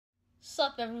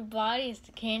Sup everybody, it's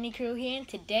the Candy Crew here, and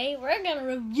today we're gonna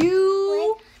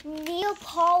review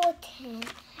Neapolitan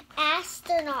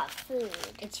astronaut food.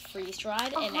 It's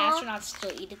freeze-dried, and astronauts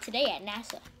still eat it today at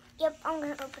NASA. Yep, I'm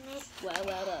gonna open it.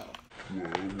 Well.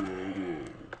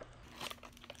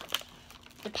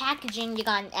 The packaging, you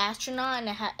got an astronaut, and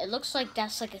it looks like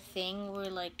that's like a thing where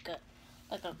like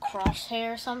a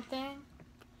crosshair or something.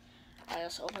 Alright,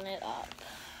 let's open it up.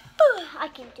 I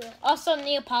can do it. Also,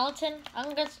 Neapolitan.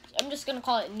 I'm just gonna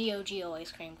call it Neo Geo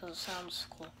ice cream because it sounds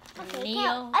cool. Okay,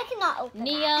 Neo. I cannot open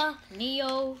Neo.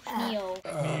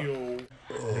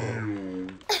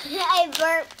 I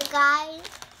burped, guys.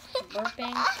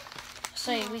 Burping.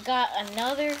 So we got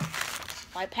another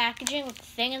packaging with the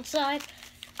thing inside.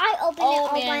 I opened it all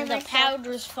by man, the myself.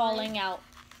 powder's falling out.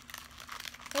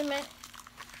 Wait a minute.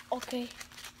 Okay.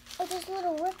 Oh, there's a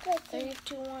little rip right there. 3,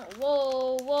 2, 1.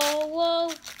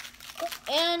 Whoa.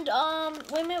 And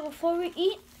wait a minute before we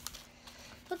eat.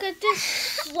 Look at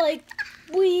this. It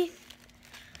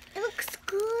looks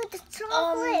good. The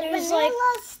chocolate, there's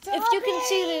vanilla, strawberry. if you can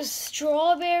see, there's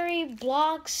strawberry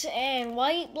blocks and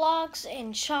white blocks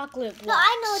and chocolate blocks. No,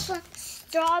 I know which one.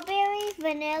 Strawberry,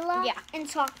 vanilla, and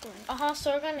chocolate.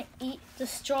 So we're gonna eat the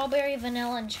strawberry,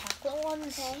 vanilla, and chocolate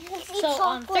ones. Okay, let's eat So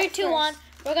chocolate 3, 2, 1. first.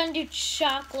 We're gonna do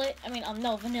chocolate.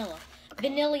 No, vanilla. Okay.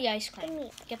 Vanilla ice cream.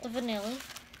 Me. Get the vanilla.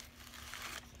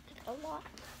 A lot.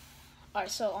 All right.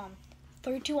 So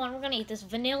 3, 2, 1. We're gonna eat this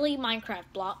vanilla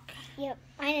Minecraft block. Yep,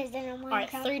 mine is in a Minecraft. All right.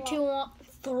 3, 2, 1.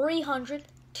 300,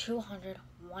 200,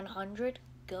 100.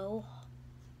 Go.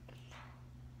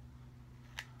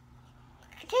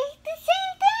 Taste the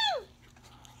same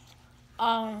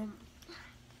thing.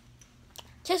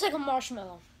 Tastes like a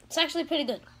marshmallow. It's actually pretty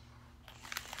good.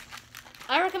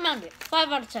 I recommend it.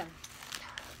 5 out of 10.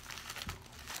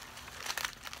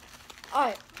 All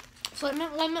right. So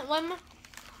lemon.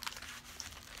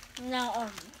 Now,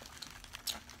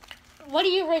 what do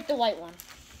you rate the white one?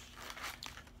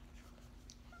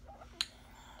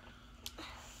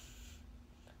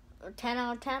 A 10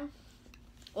 out of 10.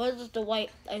 What does the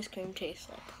white ice cream taste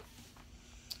like?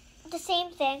 The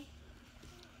same thing.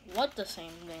 What the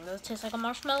same thing? Does it taste like a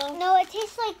marshmallow? No, it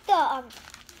tastes like the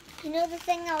you know the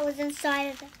thing that was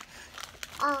inside of the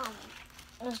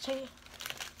Let's take it.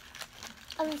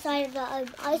 inside of the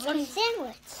ice cream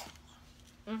sandwich.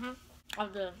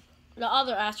 Of the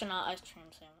other astronaut ice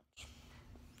cream sandwich.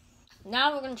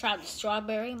 Now we're gonna try the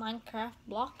strawberry Minecraft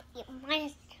block. Yep, mine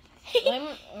is.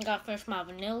 I gotta finish my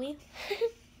vanilla.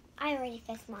 I already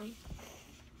finished mine.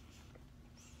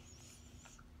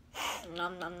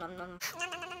 Nom.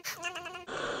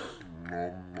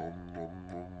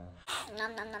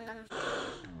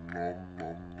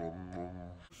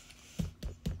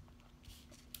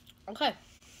 Okay.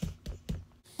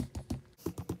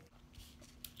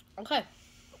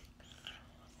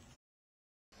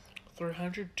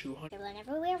 300, 200.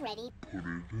 Whenever we're ready. Put it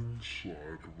inside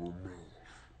of her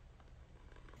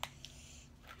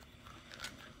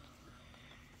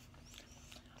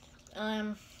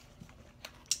mouth.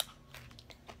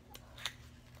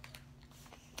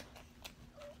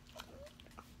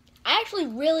 I actually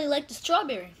really like the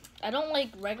strawberry. I don't like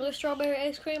regular strawberry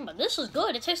ice cream, but this is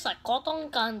good. It tastes like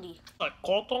cotton candy.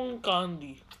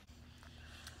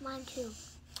 Mine too.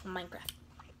 Minecraft.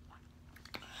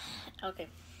 Okay.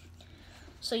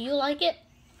 So you like it?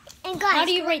 And guys, How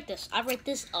do you rate this? I rate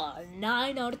this a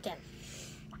 9 out of 10.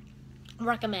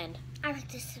 Recommend. I rate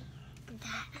this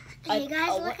that. Hey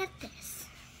guys, look at this.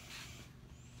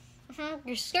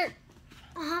 Your skirt.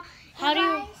 How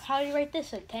How do you rate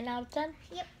this? A 10 out of 10?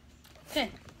 Yep. Okay.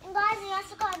 And guys, we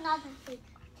also got another thing.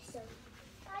 So,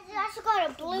 guys, we also got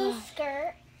a blue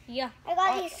skirt. Yeah. I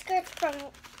got these skirts from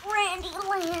Randy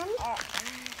Land.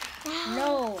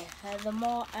 No, the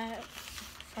mall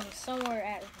from somewhere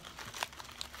at.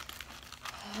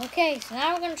 Okay, so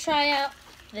now we're gonna try out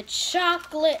the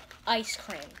chocolate ice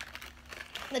cream.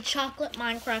 The chocolate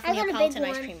Minecraft Neapolitan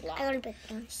ice cream block. I got a big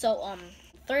one. So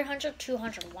 300,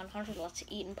 200, 100. Let's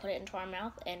eat and put it into our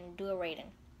mouth and do a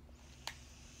rating.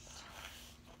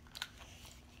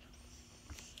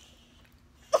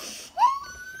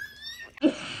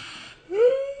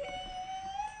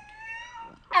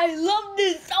 I love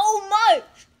this so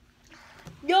much.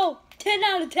 Yo, 10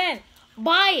 out of 10.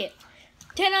 Buy it.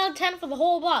 10 out of 10 for the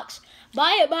whole box.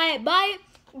 Buy it.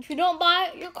 If you don't buy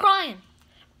it, you're crying.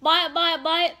 Buy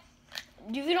it.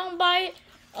 If you don't buy it,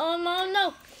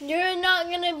 no, you're not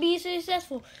gonna be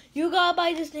successful. You gotta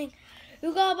buy this thing.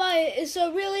 You gotta buy it. It's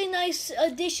a really nice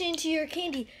addition to your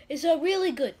candy. It's a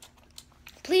really good.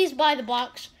 Please buy the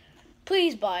box.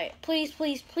 Please buy it. Please,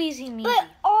 Amy. But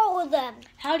all of them.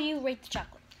 How do you rate the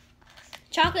chocolate?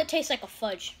 Chocolate tastes like a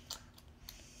fudge.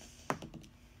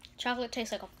 Chocolate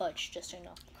tastes like a fudge, just so you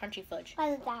know. Crunchy fudge. What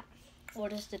is that?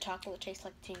 What does the chocolate taste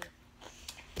like to you?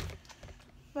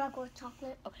 Regular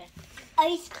chocolate. Okay.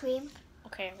 Ice cream.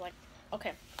 Okay,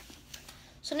 okay.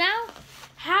 So now,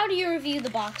 how do you review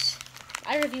the box?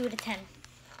 I review it a 10.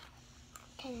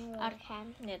 10 out of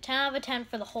 10. Yeah, 10 out of 10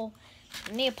 for the whole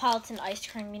Neapolitan ice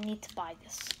cream. You need to buy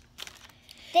this.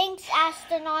 Thanks,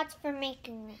 astronauts, for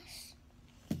making this.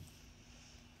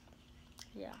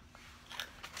 Yeah.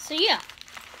 So yeah,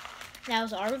 that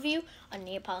was our review on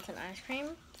Neapolitan ice cream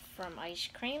from Ice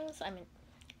Creams. I mean,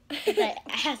 that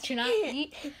Astronaut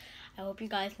eat. I hope you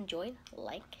guys enjoyed.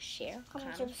 Like, share,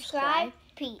 comment, Subscribe.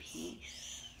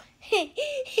 Peace.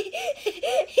 Peace.